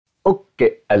Okay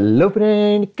hello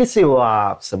friend, कैसे हो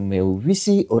आप सब। मैं हूं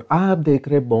विशी और आप देख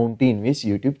रहे हैं बाउंटी इन्वेस्ट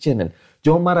यूट्यूब चैनल।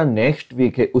 जो हमारा नेक्स्ट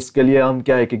वीक है उसके लिए हम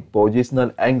क्या है कि पोजिशनल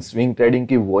एंड स्विंग ट्रेडिंग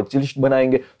की वॉच लिस्ट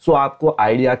बनाएंगे। सो आपको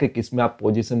आइडिया कि किस में आप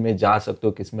पोजीशन में जा सकते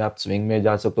हो, किस में आप स्विंग में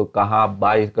जा सकते हो, कहाँ आप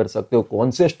बाय कर सकते हो,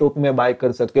 कौन से स्टॉक में बाय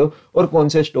कर सकते हो और कौन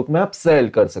से स्टॉक में आप सेल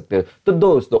कर सकते हो। तो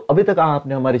दोस्तों, अभी तक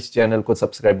आपने हमारे इस चैनल को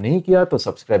सब्सक्राइब नहीं किया तो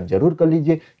सब्सक्राइब जरूर कर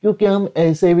लीजिए, क्योंकि हम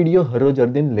ऐसे वीडियो हर रोज हर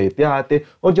दिन लेते आते।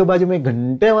 और जो बाजू में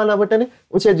घंटे वाला बटन है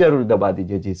उसे जरूर दबा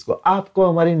दीजिए, जिसको आपको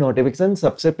हमारी नोटिफिकेशन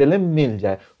सबसे पहले मिल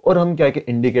जाए। और हम क्या है कि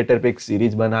इंडिकेटर पे एक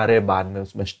सीरीज बना रहे हैं, बाद में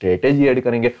उसमें स्ट्रेटेजी ऐड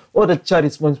करेंगे और अच्छा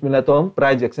रिस्पॉन्स मिला तो हम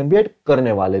प्राइस एक्शन भी ऐड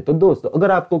करने वाले। तो दोस्तों,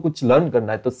 अगर आपको कुछ लर्न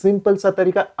करना है तो सिंपल सा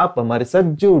तरीका, आप हमारे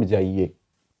साथ जुड़ जाइए।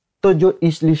 तो जो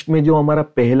इस लिस्ट में जो हमारा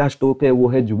पहला स्टॉक है वो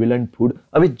है जुबिलेंट फूड।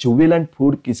 अभी जुबिलेंट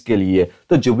फूड किसके लिए है?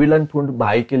 तो जुबिलेंट फूड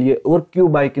बाय के लिए। और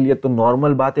क्यों बाय के लिए? तो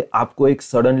नॉर्मल बात है, आपको एक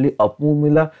सडनली अपमूव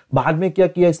मिला, बाद में क्या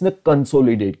किया इसने,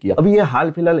 कंसोलिडेट किया। अभी ये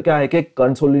हाल फिलहाल क्या है कि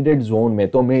कंसोलिडेट जोन में,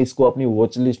 तो मैं इसको अपनी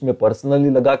वॉच लिस्ट में पर्सनली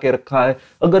लगा के रखा है।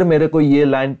 अगर मेरे को ये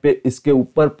लाइन पे इसके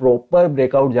ऊपर प्रॉपर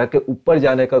ब्रेकआउट जाके ऊपर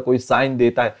जाने का कोई साइन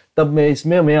देता है, तब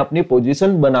मैं अपनी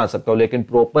पोजीशन बना सकता हूं, लेकिन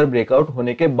प्रॉपर ब्रेकआउट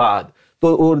होने के बाद।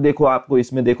 तो और देखो, आपको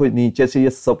इसमें देखो नीचे से ये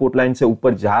सपोर्ट लाइन से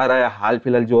ऊपर जा रहा है। हाल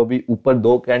फिलहाल जो अभी ऊपर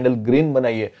दो कैंडल ग्रीन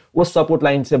बनाई है वो सपोर्ट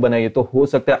लाइन से बनाई है। तो हो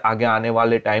सकता है आगे आने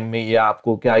वाले टाइम में ये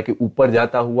आपको क्या है कि ऊपर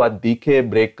जाता हुआ दिखे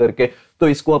ब्रेक करके। तो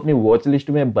इसको अपनी वॉच लिस्ट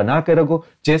में बना के रखो।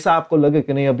 जैसा आपको लगे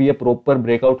कि नहीं अभी ये प्रॉपर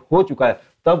ब्रेकआउट हो चुका है,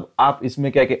 तब आप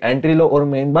इसमें क्या है कि एंट्री लो और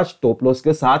मेन बात स्टॉप लॉस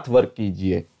के साथ वर्क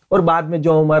कीजिए। और बाद में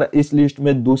जो हमारा इस लिस्ट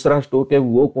में दूसरा स्टॉक है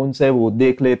वो कौन सा है वो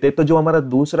देख लेते हैं। तो जो हमारा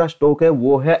दूसरा स्टॉक है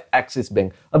वो है एक्सिस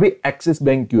बैंक। अभी एक्सिस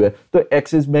बैंक क्यों है? तो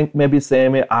एक्सिस बैंक में भी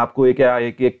सेम है, आपको ये क्या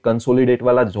है कि एक कंसोलिडेट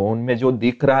वाला जोन में जो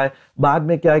दिख रहा है, बाद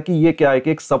में क्या है कि ये क्या है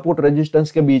कि एक सपोर्ट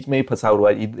रेजिस्टेंस के बीच में ही फंसा हुआ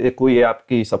है। देखो, ये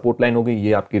आपकी सपोर्ट लाइन हो गई,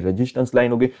 ये आपकी रेजिस्टेंस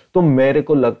लाइन हो गई। तो मेरे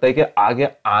को लगता है कि आगे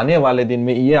आने वाले दिन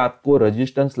में ये आपको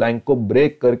रेजिस्टेंस लाइन को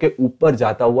ब्रेक करके ऊपर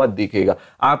जाता हुआ दिखेगा।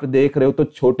 आप देख रहे हो तो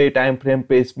छोटे टाइम फ्रेम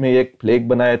पे इसमें एक फ्लैग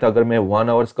बनाया था। अगर मैं 1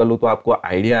 आवर्स कर लूं तो आपको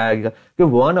आइडिया आएगा कि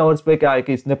 1 आवर्स पे क्या है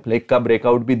कि इसने फ्लैग का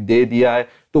ब्रेकआउट भी दे दिया है,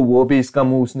 तो वो भी इसका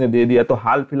मूव उसने दे दिया। तो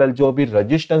हाल फिलहाल जो भी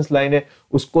रेजिस्टेंस लाइन है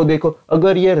उसको देखो,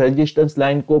 अगर ये रेजिस्टेंस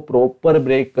लाइन को प्रॉपर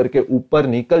ब्रेक करके ऊपर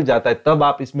निकल जाता है, तब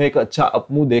आप इसमें एक अच्छा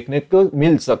अपमूव देखने को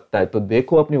मिल सकता है। तो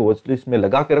देखो, अपनी वॉच लिस्ट में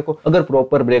लगा के रखो। अगर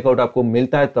प्रॉपर ब्रेकआउट आपको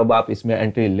मिलता है तब आप इसमें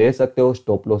एंट्री ले सकते हो।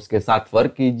 स्टॉप लॉस के साथ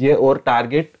वर्क कीजिए और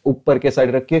टारगेट ऊपर के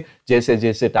साइड रखिए। जैसे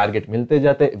जैसे टारगेट मिलते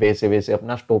जाते वैसे वैसे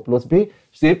अपना स्टॉप लॉस भी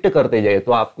शिफ्ट करते जाइए,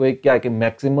 तो आपको एक क्या है कि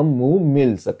मैक्सिमम मूव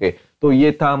मिल सके। तो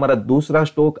ये था हमारा दूसरा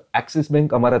स्टॉक एक्सिस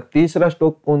बैंक। हमारा तीसरा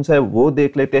स्टॉक कौन सा है वो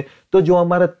देख लेते हैं। तो जो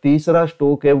हमारा तीसरा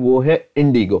स्टॉक है वो है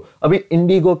इंडिगो। अभी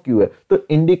इंडिगो क्यों है? तो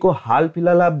इंडिगो हाल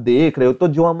फिलहाल आप देख रहे हो तो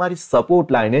जो हमारी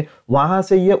सपोर्ट लाइन है वहां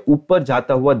से ये ऊपर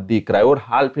जाता हुआ दिख रहा है, और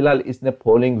हाल फिलहाल इसने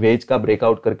फॉलिंग वेज का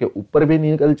ब्रेकआउट करके ऊपर भी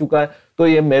निकल चुका है। तो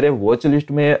ये मेरे वॉच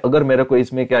लिस्ट में है। अगर मेरे को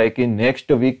इसमें क्या है कि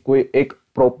नेक्स्ट वीक कोई एक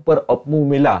प्रॉपर अपमूव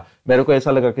मिला, मेरे को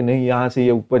ऐसा लगा कि नहीं यहां से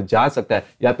ये ऊपर जा सकता है,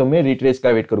 या तो मैं रिट्रेस का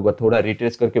वेट करूंगा, थोड़ा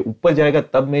रिट्रेस करके ऊपर जाएगा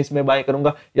तब मैं इसमें बाय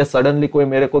करूंगा, या सडनली कोई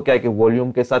मेरे को क्या है कि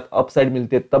वॉल्यूम के साथ अपसाइड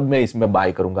मिलती है तब मैं इसमें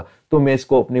बाय करूंगा। तो मैं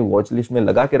इसको अपनी वॉच लिस्ट में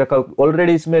लगा के रखा।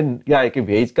 ऑलरेडी इसमें क्या है कि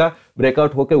वेज का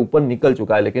ब्रेकआउट होकर ऊपर निकल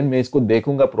चुका है, लेकिन मैं इसको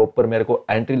देखूंगा प्रॉपर मेरे को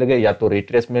एंट्री लगे या तो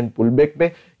रिट्रेसमेंट पुल बैक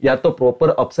पे या तो प्रॉपर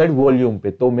अपसाइड वॉल्यूम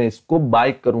पे, तो मैं इसको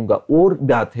बाय करूंगा। और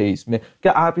बात है इसमें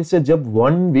क्या, आप इसे जब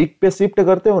 1 वीक पे शिफ्ट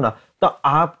करते हो ना, तो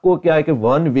आपको क्या है कि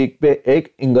 1 वीक पे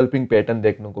एक इंगल्फिंग पैटर्न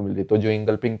देखने को मिलती है। तो जो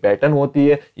इंगल्फिंग पैटर्न होती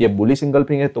है ये बुलिश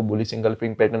इंगल्फिंग है, तो बुलिश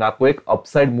इंगल्फिंग पैटर्न आपको एक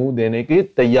अपसाइड मूव देने की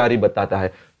तैयारी बताता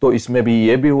है। तो इसमें भी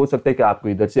ये भी हो सकता है कि आपको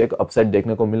इधर से एक अपसाइड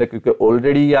देखने को मिले, क्योंकि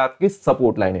ऑलरेडी ये आपकी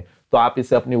सपोर्ट लाइन है। तो आप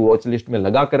इसे अपनी वॉच लिस्ट में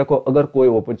लगा के रखो। अगर कोई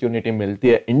अपॉर्चुनिटी मिलती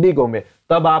है इंडिगो में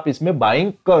तब आप इसमें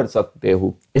बाइंग कर सकते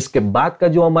हो। इसके बाद का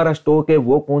जो हमारा स्टॉक है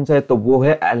वो कौन सा है? तो वो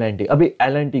है एल&टी। अभी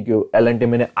एल&टी क्यों? एल&टी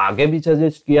मैंने आगे भी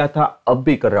सजेस्ट किया था, अब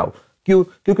भी कर रहा हूं। क्यों?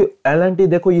 क्योंकि एल&टी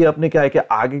देखो, ये अपने क्या है कि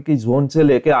आगे की जोन से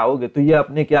लेके आओगे तो ये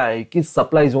अपने क्या है कि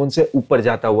सप्लाई जोन से ऊपर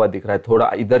जाता हुआ दिख रहा है। थोड़ा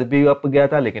इधर भी अप गया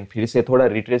था, लेकिन फिर से थोड़ा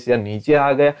रिट्रेस या नीचे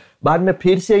आ गया, बाद में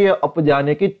फिर से ये अप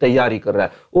जाने की तैयारी कर रहा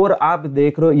है। और आप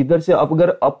देख रहे हो इधर से अगर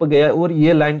अप गया और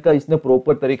ये लाइन का इसने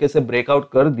प्रॉपर तरीके से ब्रेकआउट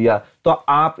कर दिया, तो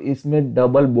आप इसमें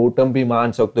डबल बॉटम भी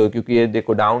मान सकते हो, क्योंकि ये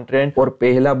देखो डाउन ट्रेंड और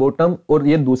पहला बॉटम और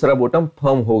ये दूसरा बॉटम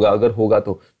फर्म होगा, अगर होगा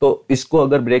तो इसको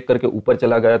अगर ब्रेक करके ऊपर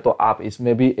चला गया तो आप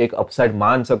इसमें भी एक अपसाइड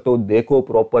मान सकते हो। देखो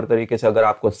प्रॉपर तरीके से, अगर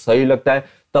आपको सही लगता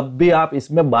है तब भी आप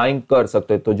इसमें बाइंग कर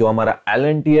सकते हो। तो जो हमारा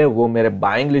एल&टी है वो मेरे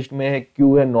बाइंग लिस्ट में है।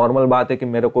 क्यों है? नॉर्मल बात है कि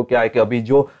मेरे को क्या है कि अभी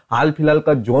जो हाल फिलहाल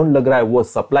का जोन लग रहा है वो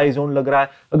सप्लाई जोन लग रहा है।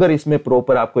 अगर इसमें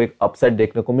प्रॉपर आपको एक अपसाइड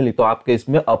देखने को मिली तो आपके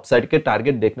इसमें अपसाइड के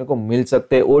टारगेट देखने को मिल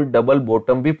सकते हैं, और डबल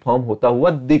बॉटम भी फॉर्म होता हुआ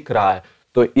दिख रहा है।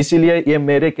 तो इसीलिए ये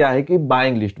मेरे क्या है कि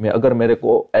बाइंग लिस्ट में अगर मेरे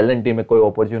को एलएनटी में कोई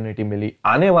अपॉर्चुनिटी मिली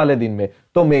आने वाले दिन में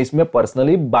तो मैं इसमें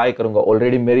पर्सनली बाय करूंगा।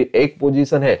 ऑलरेडी मेरी एक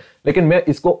पोजीशन है लेकिन मैं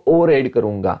इसको और ऐड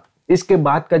करूंगा। इसके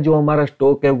बाद का जो हमारा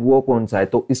स्टॉक है वो कौन सा है,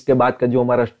 तो इसके बाद का जो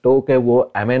हमारा स्टॉक है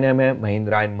वो एमएनएम है,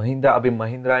 महिंद्रा एंड महिंद्रा। अभी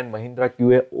महिंद्रा एंड महिंद्रा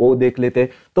क्यों है वो देख लेते हैं।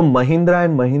 तो महिंद्रा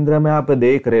एंड महिंद्रा में आप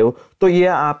देख रहे हो तो ये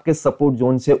आपके सपोर्ट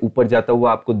जोन से ऊपर जाता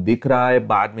हुआ आपको दिख रहा है।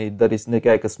 बाद में इधर इसने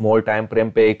क्या एक स्मॉल टाइम फ्रेम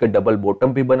पे एक डबल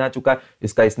बॉटम भी बना चुका है,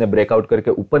 इसका इसने ब्रेकआउट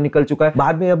करके ऊपर निकल चुका है।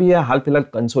 बाद में अभी ये हाल फिलहाल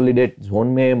कंसोलिडेट जोन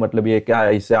में, मतलब ये क्या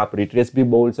है, इसे आप रिट्रेस भी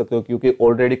बोल सकते हो क्योंकि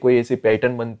ऑलरेडी कोई ऐसी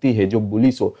पैटर्न बनती है जो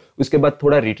बुलिश हो उसके बाद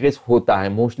थोड़ा रिट्रेस होता है,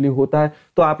 मोस्टली होता है,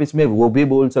 तो आप इसमें वो भी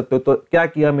बोल सकते हो। तो क्या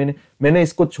किया मैंने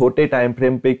इसको छोटे टाइम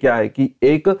फ्रेम पे क्या है कि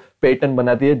एक पैटर्न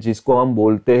बना दिया जिसको हम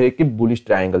बोलते हैं कि बुलिश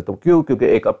ट्रायंगल। तो क्यों, क्योंकि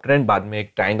एक अप ट्रेंड बाद में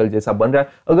एक ट्रायंगल जैसा बन रहा है।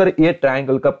 अगर ये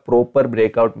ट्रायंगल का प्रॉपर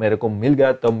ब्रेकआउट मेरे को मिल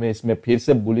गया तब मैं इसमें फिर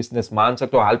से बुलिशनेस मान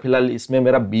सकता हूँ। हाल फिलहाल इसमें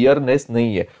मेरा बियरनेस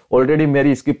नहीं है, ऑलरेडी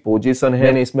मेरी इसकी पोजीशन है,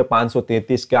 मैंने इसमें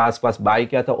 533 के आसपास बाय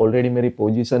किया था, ऑलरेडी मेरी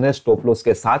पोजीशन है, स्टॉप लॉस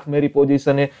के साथ मेरी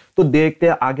पोजीशन है। तो देखते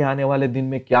हैं आगे आने वाले दिन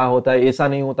में क्या होता है। ऐसा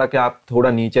नहीं होता कि आप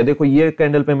थोड़ा नीचे देखो, ये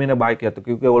कैंडल पे मैंने बाय किया था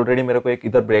क्योंकि ऑलरेडी मेरे को एक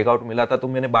इधर ब्रेकआउट मिला था तो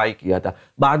मैंने बाय किया था,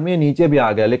 बाद में नीचे भी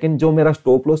आ गया लेकिन जो मेरा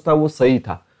स्टॉप लॉस था वो सही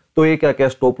था। तो ये क्या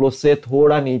स्टॉप लॉस से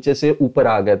थोड़ा नीचे से ऊपर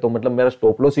आ गया, तो मतलब मेरा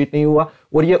स्टॉप लॉस हिट नहीं हुआ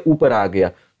और ये ऊपर आ गया।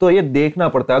 तो ये देखना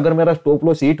पड़ता है, अगर मेरा स्टॉप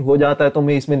लॉस हिट हो जाता है तो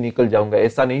मैं इसमें निकल जाऊंगा।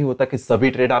 ऐसा नहीं होता कि सभी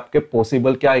ट्रेड आपके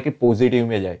पॉसिबल क्या है कि पॉजिटिव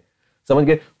में जाए, समझ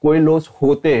गए, कोई लॉस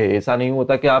होते हैं, ऐसा नहीं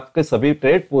होता कि आपके सभी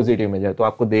ट्रेड पॉजिटिव में जाए। तो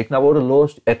आपको देखना और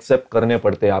लॉस एक्सेप्ट करने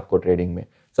पड़ते हैं आपको ट्रेडिंग में,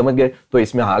 समझ गए। तो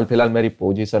इसमें हाल फिलहाल मेरी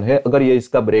पोजीशन है, अगर ये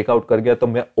इसका ब्रेकआउट कर गया तो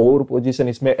मैं और पोजीशन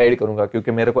इसमें ऐड करूंगा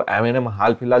क्योंकि मेरे को एमएनएम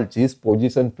हाल फिलहाल जिस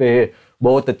पोजीशन पे है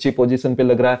बहुत अच्छी पोजीशन पे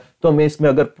लग रहा है। तो मैं इसमें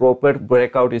अगर प्रॉपर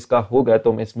ब्रेकआउट इसका हो गया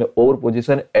तो मैं इसमें और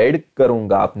पोजीशन ऐड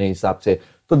करूंगा अपने हिसाब से।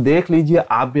 तो देख लीजिए,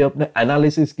 आप भी अपने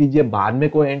एनालिसिस कीजिए, बाद में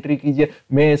कोई एंट्री कीजिए।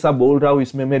 मैं ऐसा बोल रहा हूं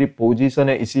इसमें मेरी पोजीशन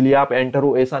है इसीलिए आप एंटर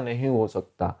हो, ऐसा नहीं हो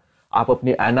सकता। आप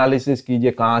अपनी एनालिसिस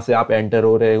कीजिए, कहां से आप एंटर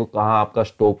हो रहे हो, कहां आपका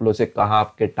स्टॉप लॉस है, कहां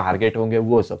आपके टारगेट होंगे,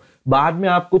 वो सब बाद में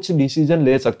आप कुछ डिसीजन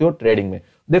ले सकते हो ट्रेडिंग में।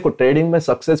 देखो, ट्रेडिंग में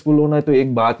सक्सेसफुल होना है तो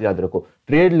एक बात याद रखो,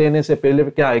 ट्रेड लेने से पहले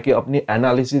क्या है कि अपनी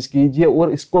एनालिसिस कीजिए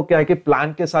और इसको क्या है कि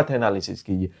प्लान के साथ एनालिसिस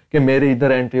कीजिए कि मेरे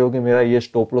इधर एंट्री होगी, मेरा ये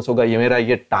स्टॉप लॉस होगा, ये मेरा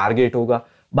ये टारगेट होगा।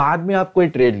 बाद में आप कोई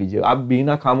ट्रेड लीजिए। आप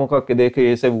बिना खामों का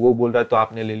देखे ऐसे वो बोल रहा है तो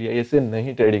आपने ले लिया, ऐसे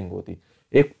नहीं ट्रेडिंग होती,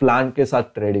 एक प्लान के साथ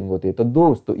ट्रेडिंग होती है। तो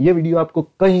दोस्तों, ये वीडियो आपको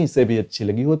कहीं से भी अच्छी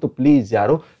लगी हो तो प्लीज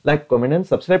यारो लाइक कमेंट एंड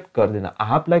सब्सक्राइब कर देना।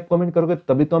 आप लाइक कमेंट करोगे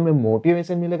तभी तो हमें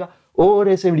मोटिवेशन मिलेगा और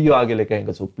ऐसे वीडियो आगे लेके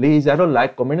आएंगे। सो प्लीज यारो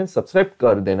लाइक कमेंट एंड सब्सक्राइब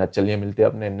कर देना। चलिए मिलते हैं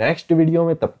अपने नेक्स्ट वीडियो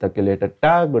में, तब तक के लिए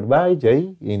टाटा, गुड बाय, जय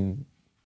हिंद।